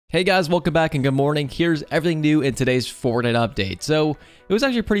Hey guys, welcome back and good morning. Here's everything new in today's Fortnite update. So, it was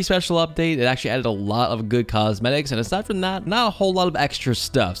actually a pretty special update. It actually added a lot of good cosmetics, and aside from that, not a whole lot of extra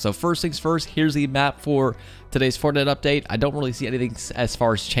stuff. So first things first, here's the map for today's Fortnite update. I don't really see anything as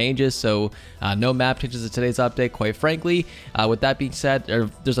far as changes, so no map changes in today's update, quite frankly. With that being said,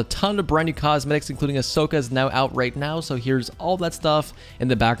 there's a ton of brand new cosmetics, including Ahsoka is now out right now, so here's all that stuff in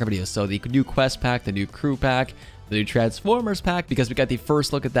the background video. So the new quest pack, the new crew pack, the new Transformers pack, because we got the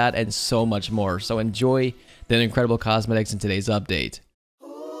first look at that and so much more. So enjoy the incredible cosmetics in today's update.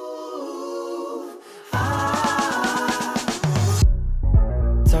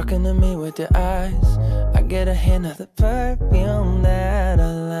 Talking to me with your eyes, I get a hint of the perfume that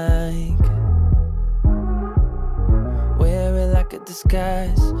I like. Wear it like a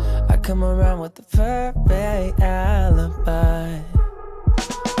disguise, I come around with the perfect alibi.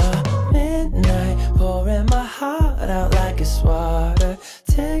 Midnight, pouring my heart out like it's water.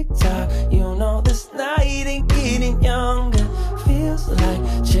 Tick-tock, you know this night ain't getting younger. Feels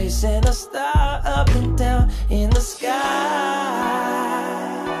like chasing a star up and down in the sky.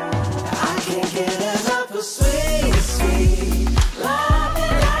 I can't get enough of sweet, sweet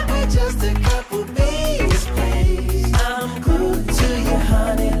loving, like we're just a couple bees, please. I'm glued to you,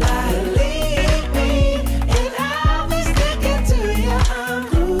 honey, like leave me, and I'll be sticking to you. I'm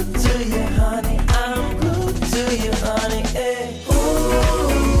glued to you, honey, I'm glued to you, honey, hey.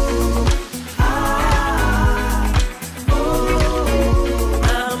 Ooh, ah, ooh,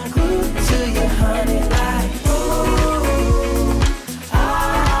 I'm glued to you, honey, like ooh, ah,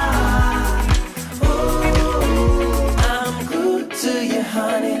 ooh, I'm glued to you,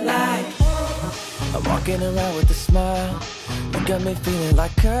 honey, like. I'm walking around with a smile, you got me feeling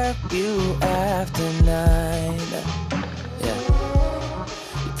like curfew after 9. Yeah,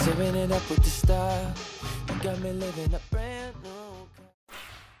 you're tearing it up with the style, you got me living a brand new.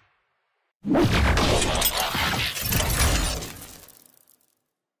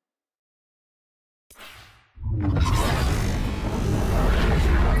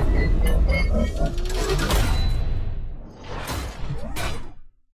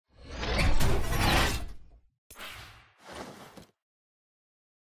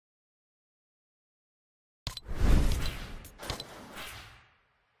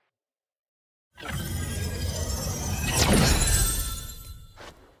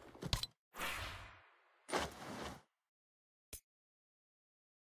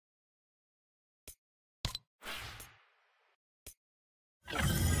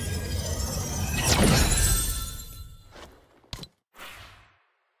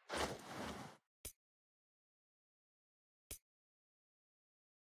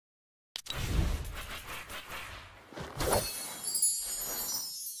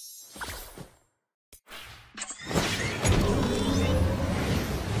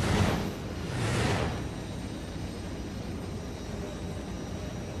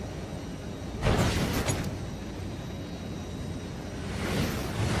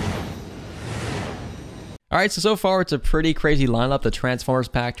 Alright, so far it's a pretty crazy lineup. The Transformers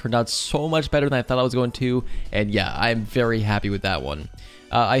pack turned out so much better than I thought I was going to, and yeah, I'm very happy with that one.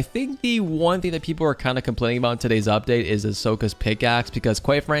 I think the one thing that people are kind of complaining about in today's update is Ahsoka's pickaxe, because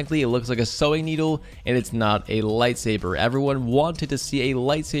quite frankly, it looks like a sewing needle and it's not a lightsaber. Everyone wanted to see a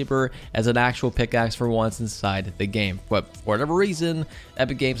lightsaber as an actual pickaxe for once inside the game, but for whatever reason,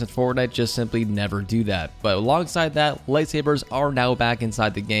 Epic Games and Fortnite just simply never do that. But alongside that, lightsabers are now back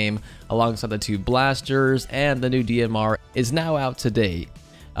inside the game, alongside the 2 blasters, and the new DMR is now out today.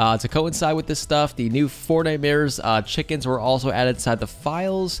 To coincide with this stuff, the new Fortnite chickens were also added inside the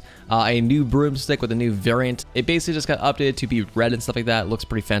files. A new broomstick with a new variant. It basically just got updated to be red and stuff like that. It looks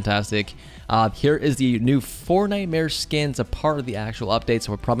pretty fantastic. Here is the new Fortnite skins, a part of the actual update,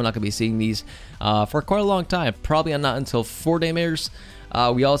 so we're probably not going to be seeing these for quite a long time. Probably not until Fortnite.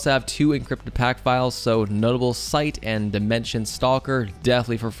 We also have 2 encrypted pack files, so Notable Sight and Dimension Stalker,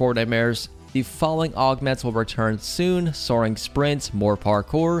 definitely for Fortnite. The following augments will return soon: Soaring Sprint, More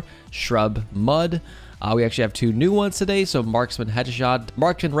Parkour, Shrub Mud. We actually have 2 new ones today, so Marksman Rifle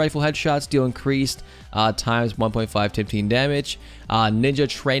Headshots deal increased times 1.5 to 15 damage. Ninja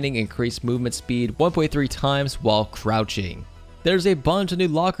Training increased movement speed 1.3 times while crouching. There's a bunch of new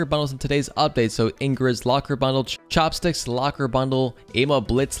locker bundles in today's update, so Ingrid's locker bundle, Chopstick's locker bundle, Ama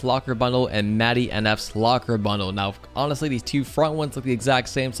Blitz locker bundle, and Maddie NF's locker bundle. Now, honestly, these 2 front ones look the exact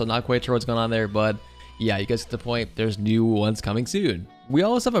same, so not quite sure what's going on there, but yeah, you guys get the point. There's new ones coming soon. We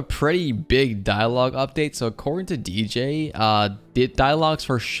also have a pretty big dialogue update. So according to DJ, the dialogues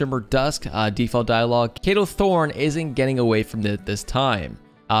for Shimmer Dusk, default dialogue, Kato Thorn isn't getting away from it this time.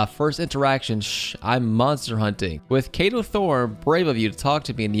 First interaction, shh, I'm monster hunting. With Kato Thorn, brave of you to talk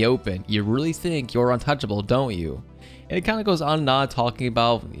to me in the open. You really think you're untouchable, don't you? And it kind of goes on and on talking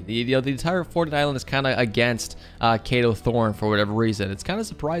about, you know, the entire Fortnite Island is kind of against Kato Thorn for whatever reason. It's kind of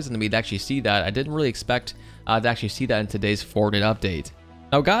surprising to me to actually see that. I didn't really expect to actually see that in today's Fortnite update.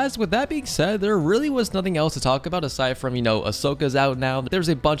 Now guys, with that being said, there really was nothing else to talk about aside from, you know, Ahsoka's out now. There's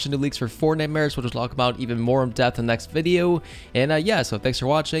a bunch of new leaks for Fortnite merits, which we'll talk about even more in depth in the next video. And yeah, so thanks for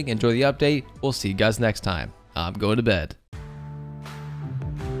watching, enjoy the update, we'll see you guys next time. I'm going to bed.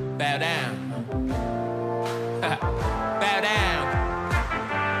 Bow down. Bow down.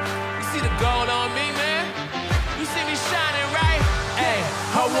 You see the gold on me, man? You see me shining, right? Hey,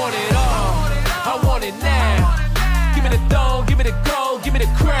 I want it all. I want it now. Give me the throne, give me the gold, give me the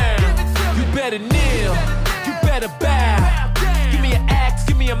crown. You better kneel, you better bow. Give me an axe,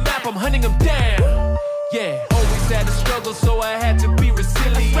 give me a map, I'm hunting them down. Yeah, always had to struggle, so I had to be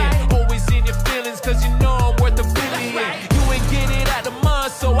resilient. Always in your feelings, cause you know I'm worth a billion. You ain't get it out the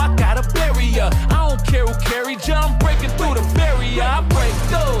mud, so I gotta bury ya. I don't care who carried ya, I'm breaking through the barrier. I break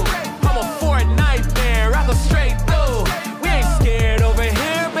through, I'm a Fortnite man, I go straight through. We ain't scared over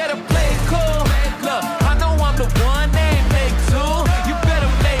here, better play it cool. Look, I know I'm the one, they ain't make two. You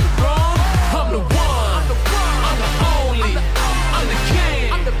better make room, I'm the one, I'm the only, I'm the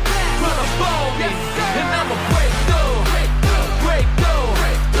king. Run up on me, and I'ma break through, break through, break through,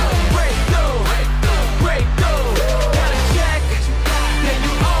 break through. Got a check, then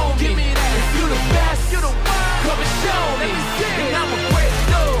you own me. If you the best, come and show me, and I'ma break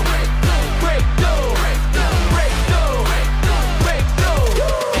through, break through, break through, break through.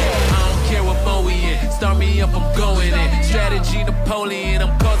 Yeah, I don't care what mode we in, start me up, I'm going in. Strategy Napoleon,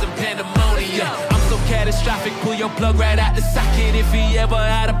 I'm causing pandemonium. I'm so catastrophic, pull your plug right out the socket. If he ever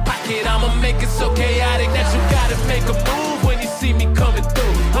out of pocket, I'ma make it so chaotic that you gotta make a move when you see me coming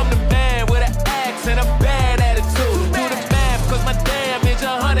through. I'm the man with an axe and a bad attitude. Do the math, cause my damage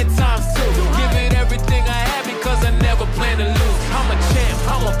 100 times two. Give it everything I have because I never plan to lose. I'm a champ,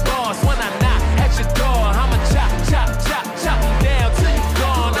 I'm a boss. When I knock at your door, I'ma chop, chop, chop, chop you down till you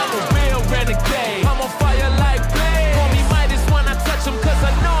gone. I'm a real renegade, I'm on fire like blaze. Call me Midas when I touch them cause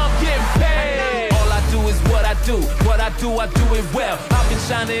I know I'm getting paid. All I do is what I do, I do it well. I've been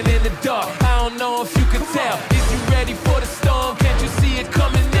shining in the dark, I don't know if you can tell. Is you ready for the storm? Can't you see it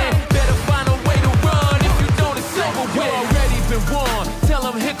coming in? Better find a way to run if you don't, it's over with. You already been warned, tell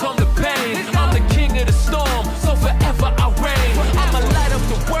them here come the pain. I'm the king of the storm, so forever I reign. I'ma light up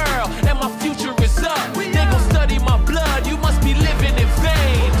the world, and my future is up. They gon' study my blood, you must be living in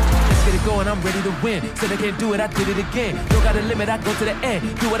vain. Let's get it going, I'm ready to win. Said I can't do it, I did it again. Don't got a limit, I go to the end.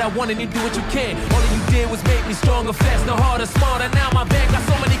 Do what I want and you do what you can. All you did was make me stronger, faster, harder, smarter. Now my bank got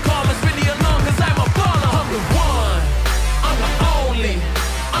so many commas, really alone, cause I'm a baller. I'm the one, I'm the only,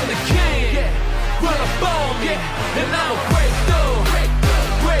 I'm the king. Run up on me, and I'ma break through.